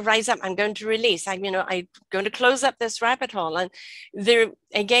 I'm going to rise up. I'm going to release. I'm going to close up this rabbit hole. And there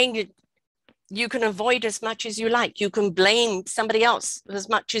again, you can avoid as much as you like. You can blame somebody else as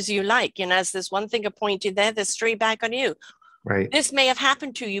much as you like. As there's one finger pointed there, there's three back on you. Right. This may have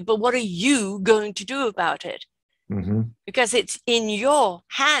happened to you, but what are you going to do about it? Mm-hmm. Because it's in your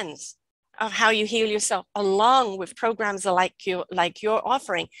hands of how you heal yourself, along with programs like you're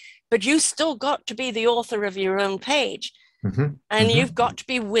offering. But you still got to be the author of your own page. Mm-hmm. And you've got to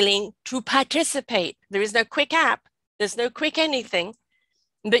be willing to participate. There is no quick app. There's no quick anything.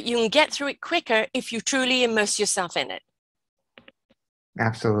 But you can get through it quicker if you truly immerse yourself in it.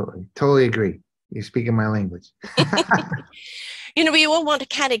 Absolutely. Totally agree. You're speaking my language. We all want to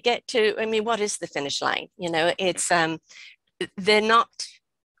kind of get to, what is the finish line? It's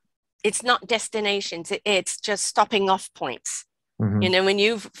it's not destinations. It's just stopping off points. Mm-hmm. When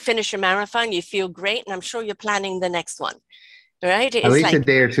you finish a marathon, you feel great. And I'm sure you're planning the next one. Right? At least a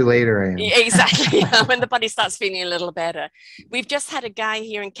day or two later, I am. Exactly. When the body starts feeling a little better. We've just had a guy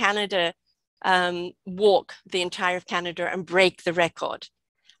here in Canada walk the entire of Canada and break the record.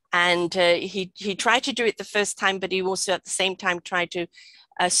 And he tried to do it the first time, but he also at the same time tried to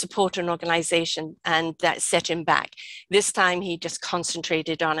support an organization, and that set him back. This time he just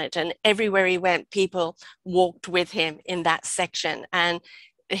concentrated on it, and everywhere he went, people walked with him in that section. And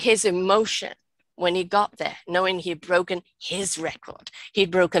his emotion when he got there, knowing he'd broken his record,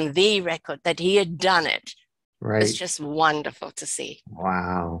 he'd broken the record, that he had done it. Right. It's just wonderful to see.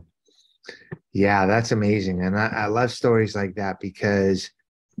 Wow. Yeah, that's amazing. And I love stories like that, because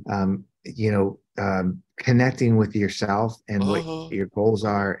connecting with yourself and what your goals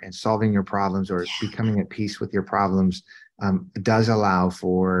are and solving your problems, or becoming at peace with your problems, does allow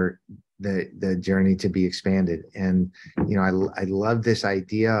for the journey to be expanded. And I love this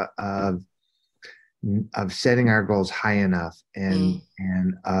idea of setting our goals high enough and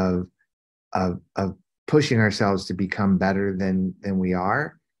of pushing ourselves to become better than we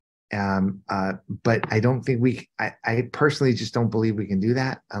are. But I don't think I personally just don't believe we can do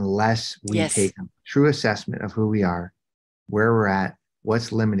that unless we take a true assessment of who we are, where we're at,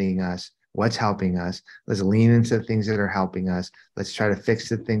 what's limiting us, what's helping us. Let's lean into the things that are helping us. Let's try to fix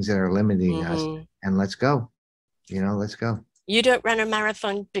the things that are limiting us, and let's go. Let's go. You don't run a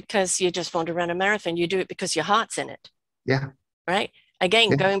marathon because you just want to run a marathon. You do it because your heart's in it. Yeah. Right. Again,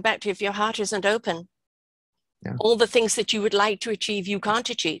 going back to, if your heart isn't open, all the things that you would like to achieve, you can't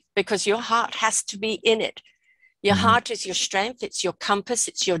achieve, because your heart has to be in it. Your heart is your strength. It's your compass.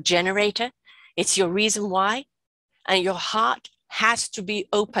 It's your generator. It's your reason why. And your heart has to be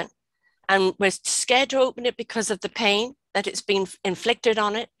open. And we're scared to open it because of the pain that it's been inflicted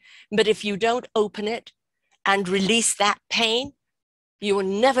on it. But if you don't open it and release that pain, you will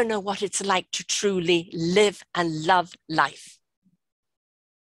never know what it's like to truly live and love life.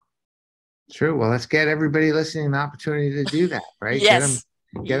 True. Well, let's get everybody listening the opportunity to do that, right? Yes.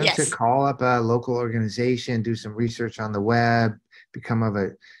 Get them to call up a local organization, do some research on the web,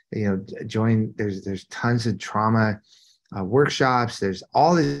 join. There's tons of trauma workshops. There's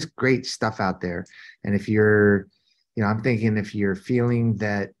all this great stuff out there. And if you're, I'm thinking if you're feeling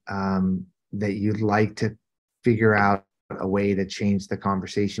that that you'd like to figure out a way to change the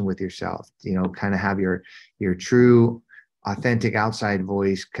conversation with yourself, kind of have your true authentic outside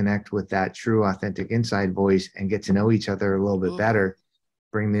voice connect with that true authentic inside voice and get to know each other a little bit better,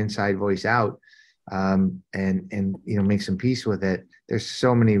 bring the inside voice out, and make some peace with it. There's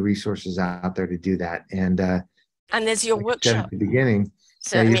so many resources out there to do that. And there's your like workshop I said at the beginning.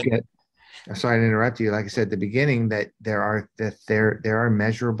 so You get, sorry to interrupt you. Like I said at the beginning, that there are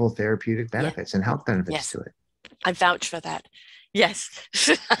measurable therapeutic benefits and health benefits to it. I vouch for that. Yes,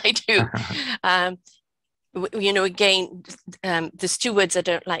 I do. Again, there's two words I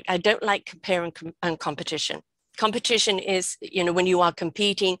don't like. I don't like comparing and competition. Competition is, when you are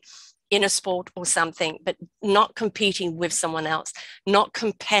competing in a sport or something, but not competing with someone else, not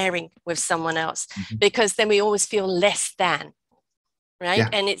comparing with someone else, because then we always feel less than, right? Yeah.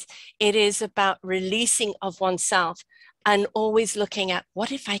 And it is about releasing of oneself and always looking at,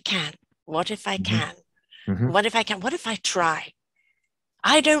 what if I can? What if I can? What if I can? What if I try?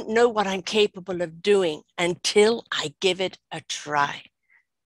 I don't know what I'm capable of doing until I give it a try.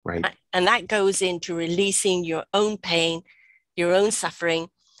 Right. And that goes into releasing your own pain, your own suffering.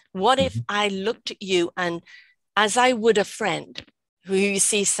 What if I looked at you and, as I would a friend who you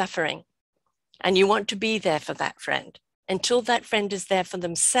see suffering, and you want to be there for that friend until that friend is there for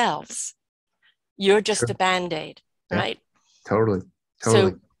themselves, you're just a Band-Aid, right? Totally.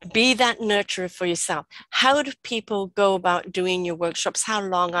 So be that nurturer for yourself. How do people go about doing your workshops? How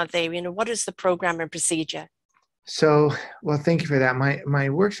long are they? What is the program and procedure? So, well, thank you for that. My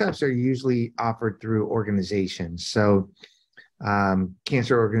workshops are usually offered through organizations. So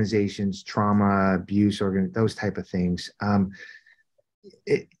cancer organizations, trauma, abuse, those type of things.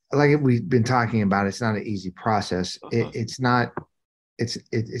 Like we've been talking about, it's not an easy process. It's not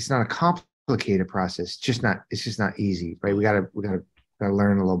a complicated process. It's just not easy, right? We gotta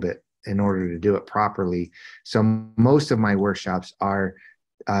learn a little bit in order to do it properly. So most of my workshops are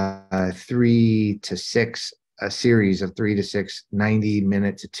 3 to 6, a series of 3 to 6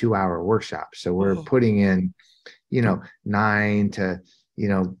 90-minute to 2-hour workshops. So we're putting in 9 to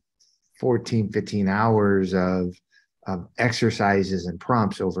 14, 15 hours of exercises and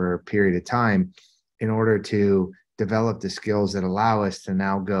prompts over a period of time in order to develop the skills that allow us to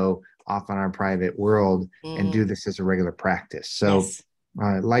now go off on our private world and do this as a regular practice. So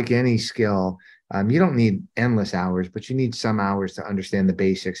like any skill, you don't need endless hours, but you need some hours to understand the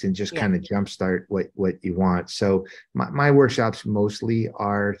basics and just kind of jumpstart what you want. So my workshops mostly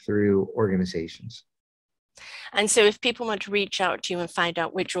are through organizations. And so if people want to reach out to you and find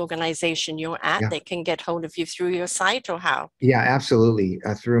out which organization you're at, they can get hold of you through your site, or how? Yeah, absolutely.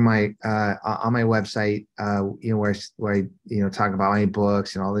 Through my on my website, where I talk about my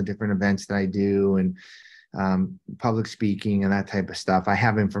books and all the different events that I do, and public speaking and that type of stuff. I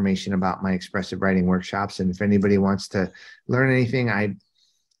have information about my expressive writing workshops, and if anybody wants to learn anything, I'm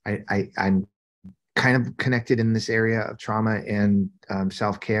kind of connected in this area of trauma and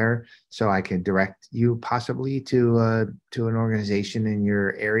self-care, so I can direct you possibly to an organization in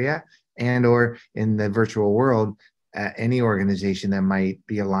your area, and or in the virtual world, any organization that might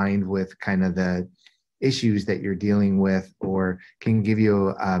be aligned with kind of the issues that you're dealing with, or can give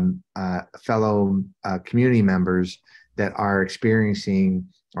you fellow community members that are experiencing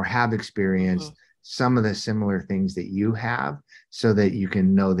or have experienced some of the similar things that you have, so that you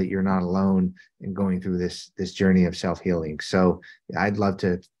can know that you're not alone in going through this journey of self-healing. So I'd love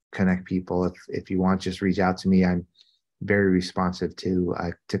to connect people. If you want, just reach out to me. I'm very responsive to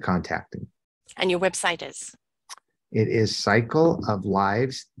contacting. And your website is? It is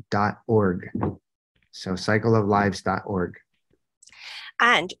cycleoflives.org. So cycleoflives.org.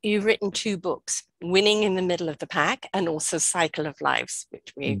 And you've written 2 books, Winning in the Middle of the Pack and also Cycle of Lives,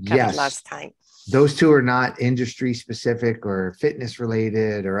 which we covered last time. Those 2 are not industry specific or fitness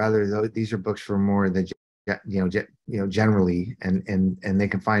related or other. These are books for more the generally, and they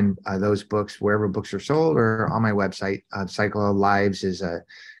can find those books wherever books are sold or on my website. Cycle of Lives is a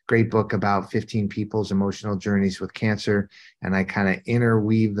great book about 15 people's emotional journeys with cancer, and I kind of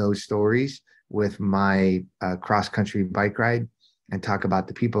interweave those stories with my cross-country bike ride and talk about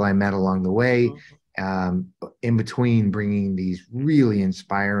the people I met along the way, in between bringing these really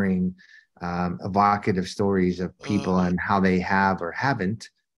inspiring, evocative stories of people and how they have or haven't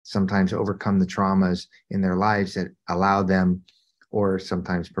sometimes overcome the traumas in their lives that allow them, or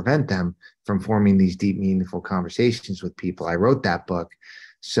sometimes prevent them, from forming these deep, meaningful conversations with people. I wrote that book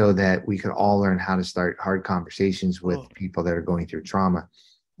so that we could all learn how to start hard conversations with people that are going through trauma.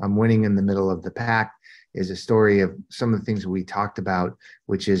 Winning in the Middle of the Pack is a story of some of the things that we talked about,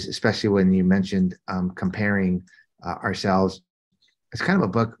 which is, especially when you mentioned comparing ourselves. It's kind of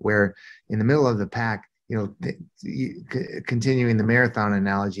a book where in the middle of the pack, continuing the marathon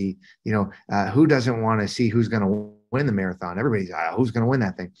analogy, who doesn't want to see who's going to win the marathon. Everybody's like, who's going to win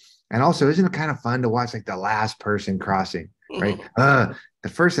that thing? And also, isn't it kind of fun to watch like the last person crossing, right? The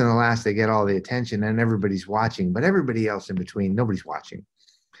first and the last, they get all the attention and everybody's watching, but everybody else in between, nobody's watching.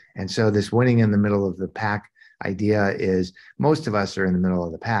 And so this winning in the middle of the pack idea is, most of us are in the middle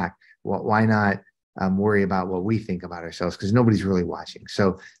of the pack. Well, why not worry about what we think about ourselves? Because nobody's really watching.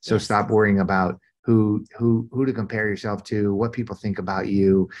 So Yes. Stop worrying about who to compare yourself to, what people think about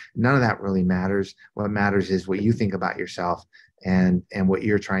you. None of that really matters. What matters is what you think about yourself and what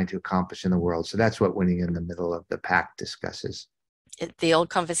you're trying to accomplish in the world. So that's what winning in the middle of the pack discusses. The old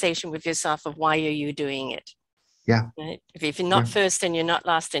conversation with yourself of why are you doing it? Yeah. Right? If you're not first and you're not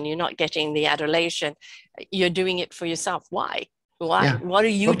last and you're not getting the adulation, you're doing it for yourself. Why? Yeah. What are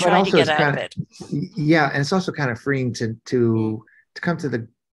you trying to get out of it? Yeah. And it's also kind of freeing to come to the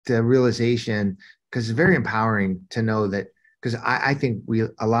realization, because it's very empowering to know that, because I think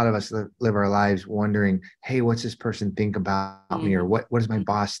a lot of us live our lives wondering, hey, what's this person think about me? Or what does my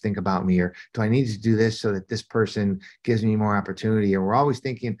boss think about me? Or do I need to do this so that this person gives me more opportunity? Or we're always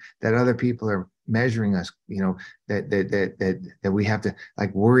thinking that other people are measuring us, that we have to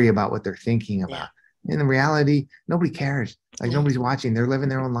like worry about what they're thinking about. Yeah. In reality, nobody cares. Like nobody's watching. They're living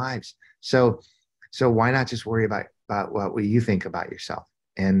their own lives. So why not just worry about what you think about yourself?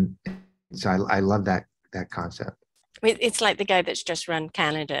 And so I love that concept. It's like the guy that's just run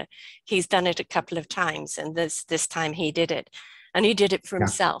Canada. He's done it a couple of times, and this time he did it, and he did it for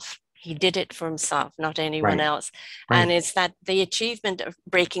himself. He did it for himself, not anyone else. Right. And it's that the achievement of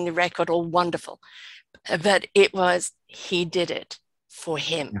breaking the record, all wonderful, but he did it for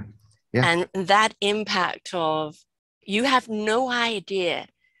him. Yeah. And that impact of, you have no idea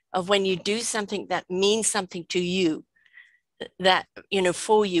of when you do something that means something to you, that,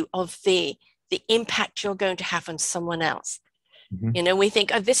 for you, of the impact you're going to have on someone else. Mm-hmm. We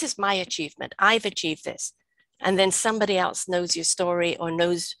think, oh, this is my achievement. I've achieved this. And then somebody else knows your story or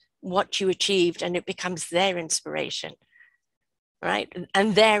knows what you achieved, and it becomes their inspiration, right?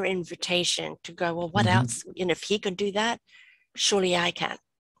 And their invitation to go, well, what else? If he can do that, surely I can,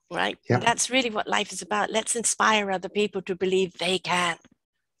 right? Yeah. And that's really what life is about. Let's inspire other people to believe they can.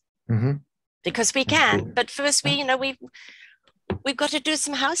 Mm-hmm. Because we can. But first, we've got to do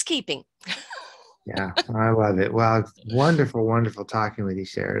some housekeeping. Yeah, I love it. Well, it's wonderful, wonderful talking with you,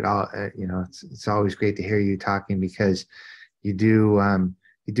 Sarah. It's always great to hear you talking, because you do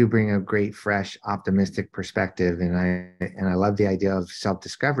bring a great, fresh, optimistic perspective, and I love the idea of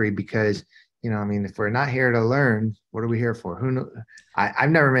self-discovery, because if we're not here to learn, what are we here for? Who knows?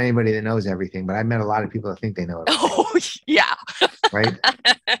 I've never met anybody that knows everything, but I've met a lot of people that think they know everything. Oh, yeah. Right?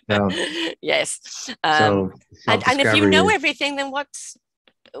 So, yes. And if you know everything, then what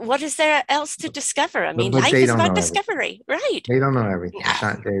is there else to discover? I mean, life is about discovery, right? They don't know everything. It's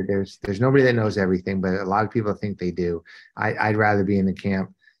not, there's nobody that knows everything, but a lot of people think they do. I'd rather be in the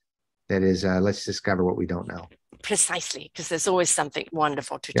camp that is, let's discover what we don't know. Precisely, because there's always something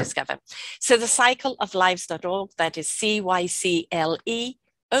wonderful to discover. So the cycleoflives.org, that is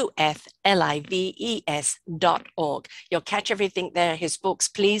cycleoflives.org. You'll catch everything there. His books,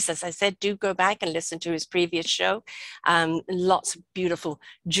 please, as I said, do go back and listen to his previous show. Lots of beautiful,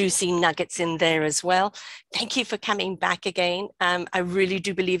 juicy nuggets in there as well. Thank you for coming back again. I really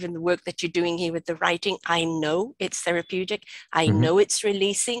do believe in the work that you're doing here with the writing. I know it's therapeutic. I know it's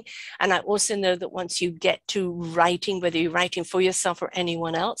releasing. And I also know that once you get to writing, whether you're writing for yourself or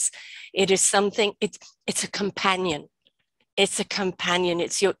anyone else, it is something, it's a companion. It's a companion.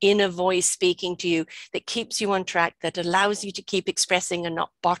 It's your inner voice speaking to you that keeps you on track, that allows you to keep expressing and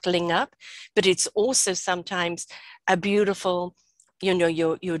not bottling up. But it's also sometimes a beautiful,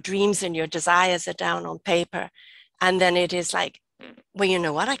 your dreams and your desires are down on paper. And then it is like, well, you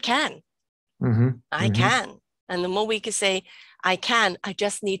know what? I can. I can. And the more we can say, I can, I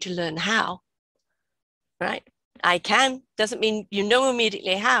just need to learn how. Right? I can doesn't mean you know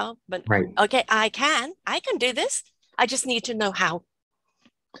immediately how, but okay, I can do this. I just need to know how.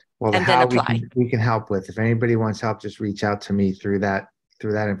 Well, and how we can help with. If anybody wants help, just reach out to me through that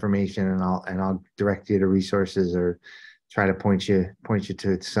information, and I'll direct you to resources or try to point you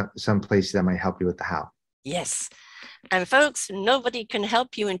to some place that might help you with the how. Yes. And folks, nobody can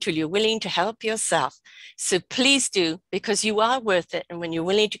help you until you're willing to help yourself. So please do, because you are worth it. And when you're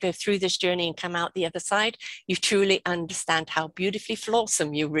willing to go through this journey and come out the other side, you truly understand how beautifully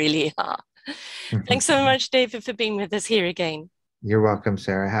flawsome you really are. Thanks so much, David, for being with us here again. You're welcome,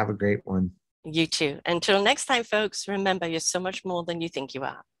 Sarah. Have a great one. You too. Until next time, folks, remember, you're so much more than you think you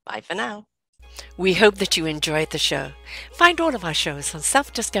are. Bye for now. We hope that you enjoyed the show. Find all of our shows on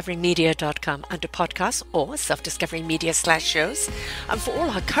selfdiscoverymedia.com under podcasts or selfdiscoverymedia/shows. And for all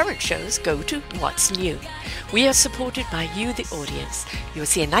our current shows, go to What's New. We are supported by you, the audience. You'll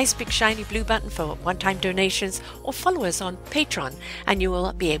see a nice big shiny blue button for one-time donations or follow us on Patreon, and you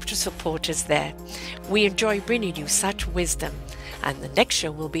will be able to support us there. We enjoy bringing you such wisdom. And the next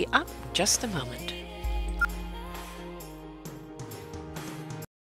show will be up in just a moment.